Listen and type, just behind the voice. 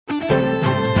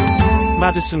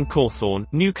Madison Cawthorn,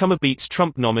 newcomer beats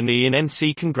Trump nominee in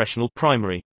NC congressional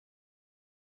primary.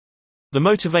 The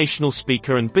motivational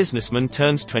speaker and businessman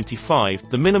turns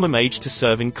 25, the minimum age to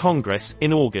serve in Congress,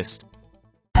 in August.